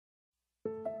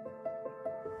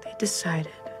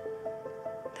decided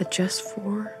that just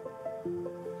 4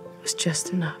 was just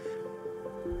enough.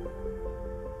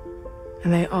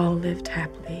 And they all lived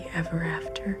happily ever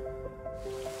after.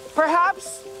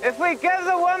 Perhaps if we give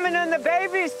the woman and the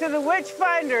babies to the witch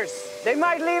finders, they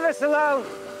might leave us alone.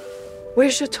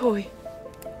 Where's your toy?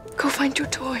 Go find your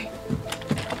toy.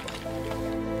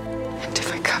 And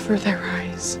if I cover their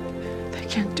eyes, they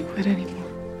can't do it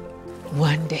anymore.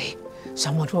 One day,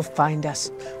 someone will find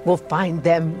us. We'll find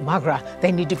them, Magra.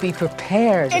 They need to be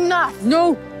prepared. Enough!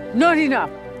 No, not enough.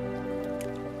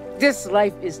 This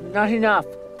life is not enough.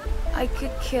 I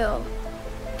could kill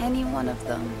any one of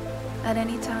them at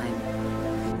any time.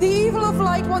 The evil of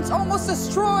light once almost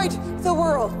destroyed the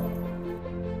world.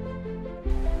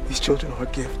 These children are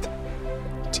a gift.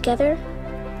 Together,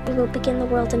 we will begin the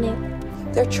world anew.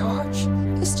 Their charge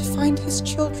is to find his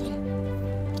children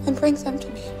and bring them to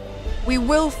me. We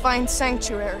will find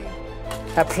sanctuary.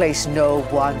 A place no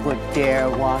one would dare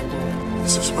wander.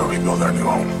 This is where we build our new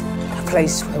home. A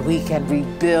place where we can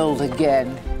rebuild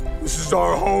again. This is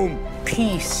our home.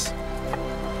 Peace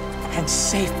and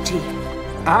safety.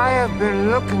 I have been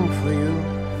looking for you.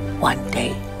 One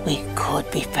day, we could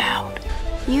be found.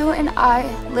 You and I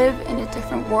live in a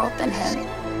different world than him.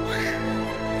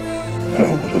 And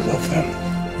I would have loved them.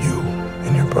 You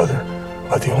and your brother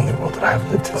are the only world that I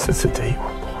have lived in since the day you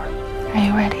were born. Are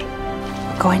you ready?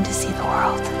 We're going to see the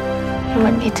world. You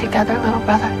and me together, little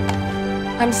brother.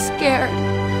 I'm scared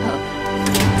of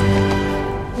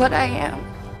what I am.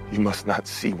 You must not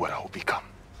see what I will become.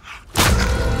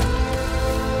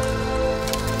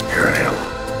 Here I am.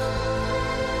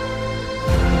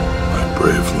 My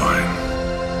brave lion.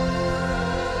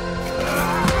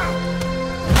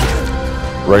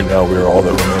 Right now, we are all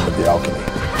that remain of the alchemy.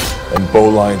 And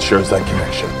Bowline shares that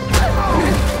connection.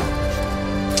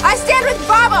 I stand with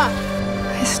Baba!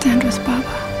 I stand with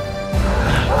Baba.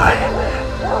 I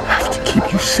have to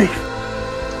keep you safe.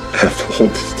 I have to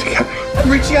hold this together. I'm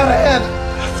reaching out a hand. I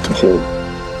have to hold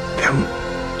them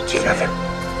together.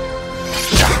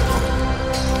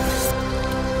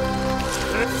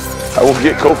 I will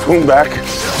get Kofun back.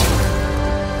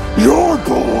 Your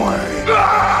boy!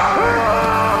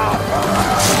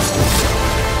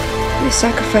 We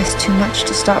sacrificed too much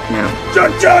to stop now.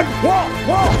 Jun! Whoa!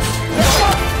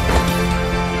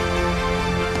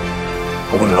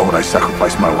 I want to know what I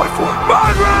sacrificed my life for.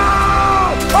 Madra!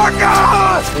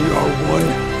 Arca! We are one,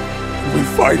 and we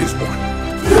fight as one.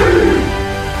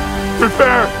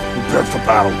 Prepare! Prepare for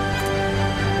battle.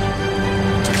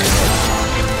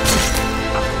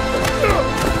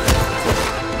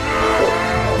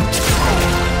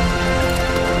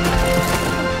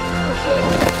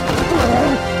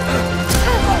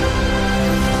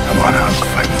 Come on out and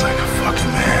fight me like a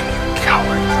fucking man, you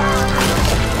coward.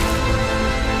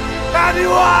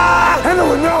 Anyone!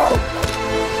 Anyone, no!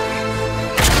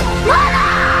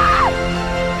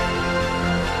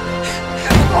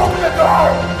 Open the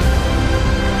door!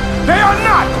 They are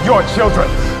not your children!